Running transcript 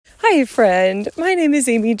Hi, friend. My name is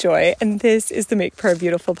Amy Joy, and this is the Make Prayer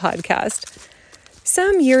Beautiful podcast.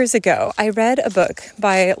 Some years ago, I read a book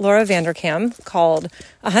by Laura Vanderkam called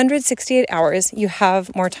 168 Hours You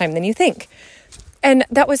Have More Time Than You Think. And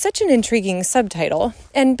that was such an intriguing subtitle.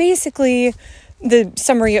 And basically, the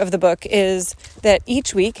summary of the book is that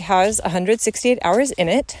each week has 168 hours in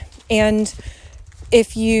it. And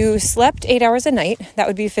if you slept 8 hours a night, that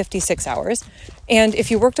would be 56 hours. And if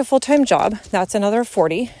you worked a full-time job, that's another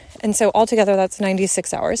 40. And so altogether, that's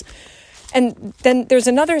 96 hours. And then there's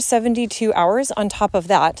another 72 hours on top of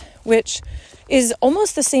that, which is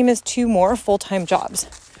almost the same as 2 more full-time jobs.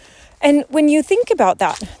 And when you think about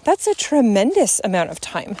that, that's a tremendous amount of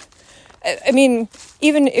time. I mean,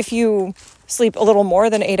 even if you sleep a little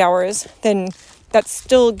more than 8 hours, then that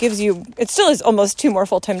still it still is almost 2 more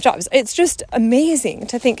full-time jobs. It's just amazing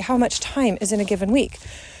to think how much time is in a given week.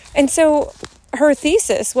 And so her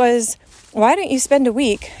thesis was, why don't you spend a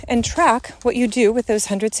week and track what you do with those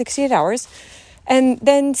 168 hours and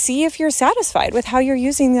then see if you're satisfied with how you're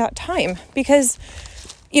using that time? Because,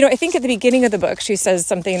 I think at the beginning of the book, she says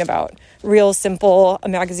something about Real Simple, a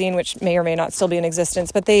magazine which may or may not still be in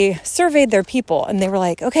existence, but they surveyed their people and they were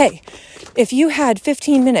like, okay, if you had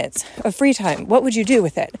 15 minutes of free time, what would you do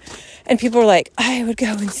with it? And people were like, I would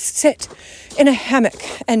go and sit in a hammock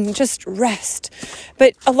and just rest.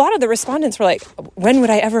 But a lot of the respondents were like, when would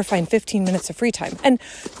I ever find 15 minutes of free time? And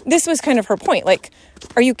this was kind of her point. Like,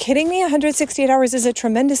 are you kidding me? 168 hours is a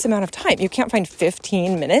tremendous amount of time. You can't find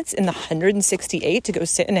 15 minutes in the 168 to go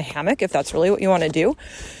sit in a hammock if that's really what you want to do.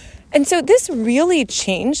 And so this really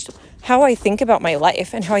changed how I think about my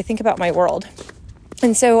life and how I think about my world.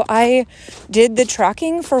 And so I did the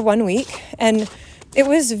tracking for 1 week, and it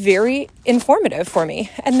was very informative for me.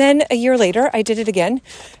 And then a year later, I did it again,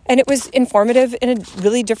 and it was informative in a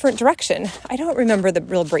really different direction. I don't remember the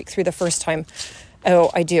real breakthrough the first time. Oh,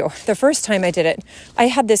 I do. The first time I did it, I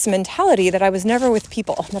had this mentality that I was never with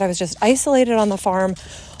people, that I was just isolated on the farm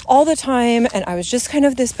all the time, and I was just kind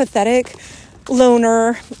of this pathetic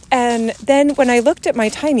loner. And then when I looked at my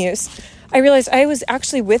time use, I realized I was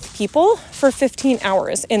actually with people for 15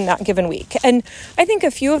 hours in that given week. And I think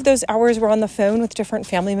a few of those hours were on the phone with different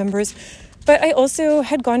family members. But I also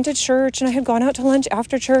had gone to church, and I had gone out to lunch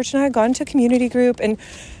after church, and I had gone to community group. And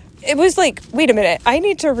it was like, wait a minute, I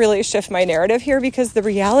need to really shift my narrative here, because the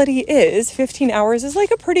reality is 15 hours is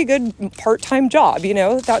like a pretty good part-time job.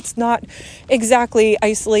 That's not exactly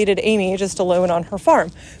isolated Amy just alone on her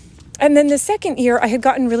farm. And then the second year, I had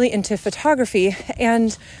gotten really into photography,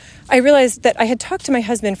 and I realized that I had talked to my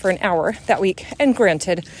husband for an hour that week. And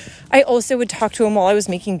granted, I also would talk to him while I was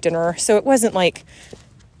making dinner. So it wasn't like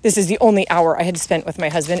this is the only hour I had spent with my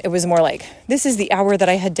husband. It was more like this is the hour that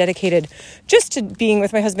I had dedicated just to being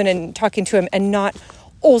with my husband and talking to him, and not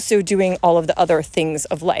also doing all of the other things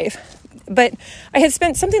of life. But I had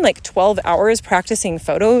spent something like 12 hours practicing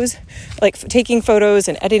photos, like taking photos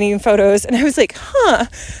and editing photos. And I was like, that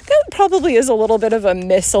probably is a little bit of a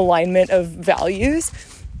misalignment of values.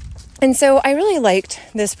 And so I really liked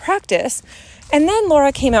this practice. And then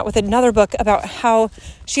Laura came out with another book about how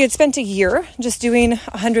she had spent a year just doing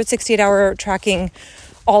 168-hour tracking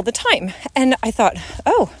all the time. And I thought,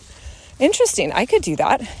 oh, interesting, I could do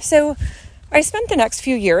that. So I spent the next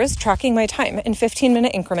few years tracking my time in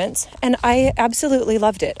 15-minute increments, and I absolutely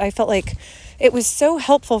loved it. I felt like it was so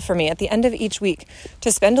helpful for me at the end of each week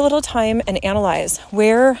to spend a little time and analyze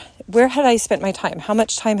where had I spent my time? How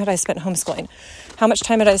much time had I spent homeschooling? How much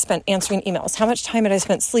time had I spent answering emails? How much time had I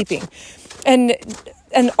spent sleeping? And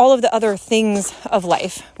all of the other things of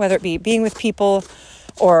life, whether it be being with people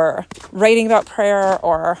or writing about prayer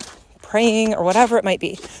or praying or whatever it might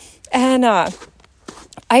be. And I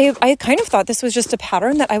kind of thought this was just a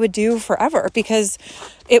pattern that I would do forever, because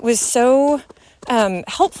it was so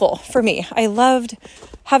helpful for me. I loved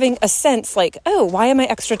having a sense like, oh, why am I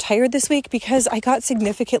extra tired this week? Because I got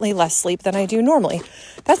significantly less sleep than I do normally.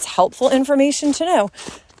 That's helpful information to know.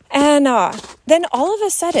 And then all of a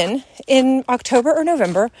sudden, in October or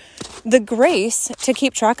November, the grace to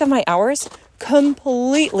keep track of my hours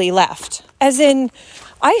completely left. As in,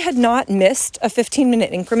 I had not missed a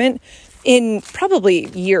 15-minute increment in probably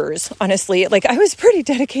years, honestly. Like, I was pretty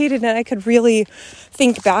dedicated, and I could really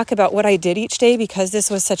think back about what I did each day, because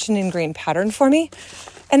this was such an ingrained pattern for me.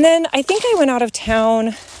 And then I think I went out of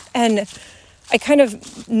town, and I kind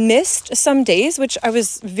of missed some days, which I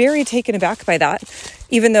was very taken aback by that,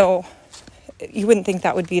 even though you wouldn't think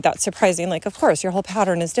that would be that surprising. Like, of course, your whole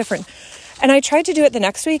pattern is different. And I tried to do it the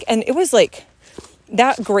next week, and it was like,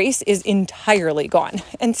 that grace is entirely gone.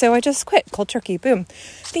 And so I just quit, cold turkey, boom,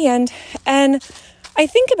 the end. And I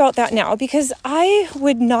think about that now, because I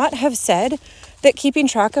would not have said that keeping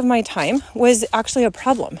track of my time was actually a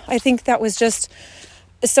problem. I think that was just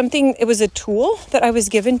something, it was a tool that I was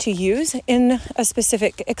given to use in a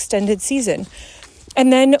specific extended season.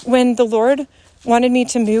 And then when the Lord wanted me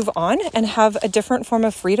to move on and have a different form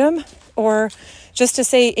of freedom, or just to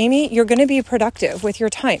say, Amy, you're going to be productive with your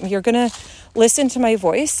time. You're going to listen to my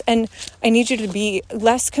voice, and I need you to be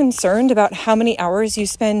less concerned about how many hours you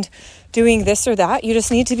spend doing this or that. You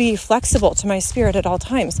just need to be flexible to my spirit at all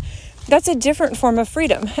times. That's a different form of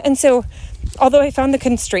freedom. And so, although I found the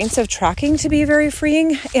constraints of tracking to be very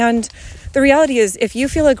freeing, and the reality is, if you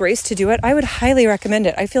feel a grace to do it, I would highly recommend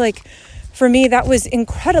it. I feel like for me, that was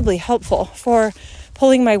incredibly helpful for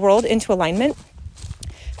pulling my world into alignment.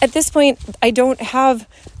 At this point, I don't have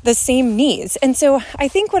the same needs. And so I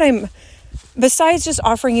think besides just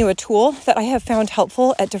offering you a tool that I have found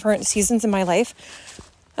helpful at different seasons in my life,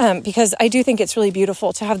 because I do think it's really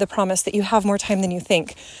beautiful to have the promise that you have more time than you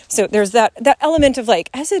think. So there's that element of like,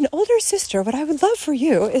 as an older sister, what I would love for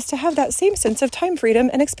you is to have that same sense of time freedom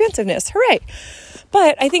and expansiveness. Hooray!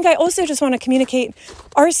 But I think I also just want to communicate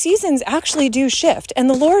our seasons actually do shift, and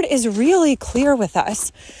the Lord is really clear with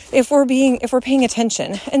us if we're paying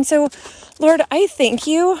attention. And so, Lord, I thank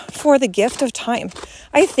you for the gift of time.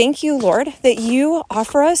 I thank you, Lord, that you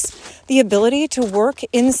offer us the ability to work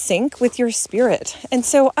in sync with your spirit. And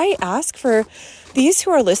so I ask for these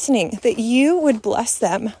who are listening, that you would bless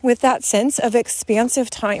them with that sense of expansive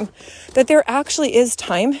time, that there actually is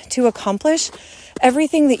time to accomplish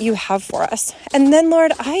everything that you have for us. And then,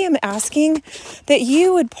 Lord, I am asking that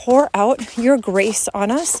you would pour out your grace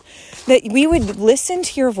on us, that we would listen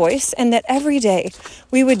to your voice, and that every day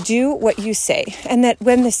we would do what you say, and that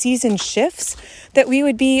when the season shifts, that we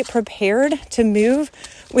would be prepared to move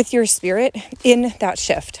with your spirit in that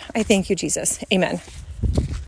shift. I thank you, Jesus. Amen.